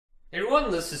Hey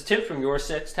everyone, this is Tim from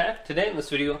YourSixTech. Today in this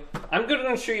video, I'm going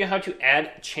to show you how to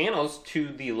add channels to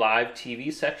the live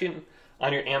TV section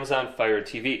on your Amazon Fire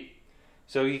TV.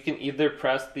 So you can either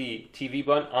press the TV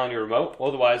button on your remote,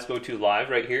 otherwise go to Live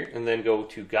right here and then go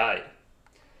to Guide.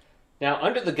 Now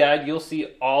under the guide, you'll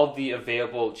see all the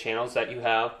available channels that you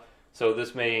have. So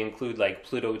this may include like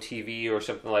Pluto TV or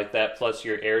something like that, plus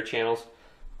your air channels.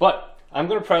 But I'm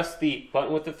going to press the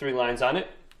button with the three lines on it,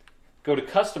 go to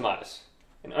Customize.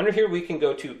 And under here we can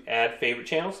go to Add Favorite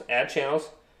Channels, Add Channels,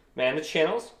 Manage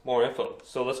Channels, More Info.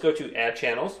 So let's go to Add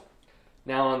Channels.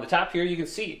 Now on the top here you can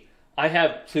see I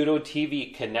have Pluto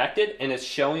TV connected and it's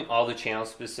showing all the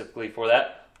channels specifically for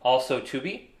that. Also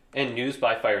Tubi and News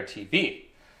by Fire TV.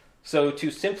 So to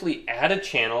simply add a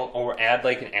channel or add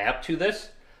like an app to this,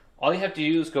 all you have to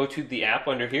do is go to the app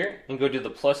under here and go to the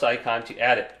plus icon to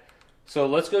add it. So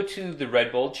let's go to the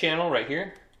Red Bull channel right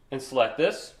here and select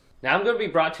this. Now I'm going to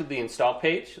be brought to the install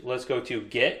page. Let's go to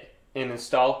Get and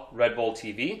install Red Bull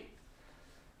TV.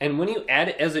 And when you add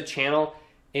it as a channel,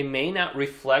 it may not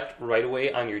reflect right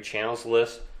away on your channels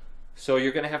list. So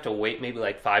you're going to have to wait maybe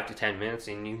like 5 to 10 minutes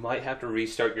and you might have to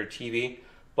restart your TV.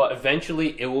 But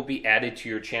eventually it will be added to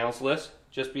your channels list.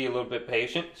 Just be a little bit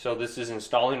patient. So this is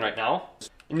installing right now.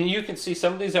 And you can see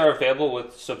some of these are available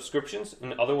with subscriptions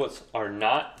and other ones are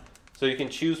not. So you can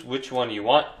choose which one you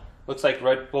want. Looks like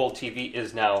Red Bull TV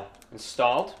is now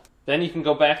installed. Then you can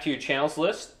go back to your channels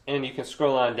list and you can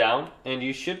scroll on down and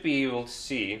you should be able to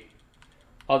see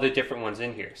all the different ones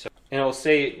in here. And it will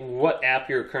say what app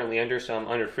you're currently under. So I'm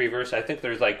under Freeverse. I think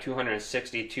there's like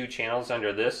 262 channels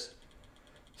under this.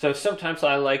 So sometimes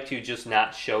I like to just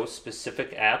not show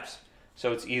specific apps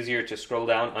so it's easier to scroll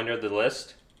down under the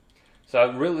list. So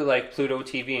I really like Pluto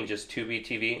TV and just Tubi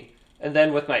TV. And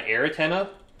then with my Air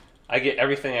antenna, I get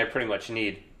everything I pretty much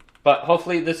need. But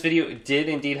hopefully this video did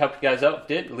indeed help you guys out. If it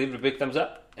did, leave it a big thumbs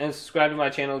up and subscribe to my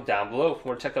channel down below for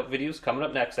more tech up videos coming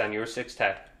up next on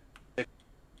YourSixTech.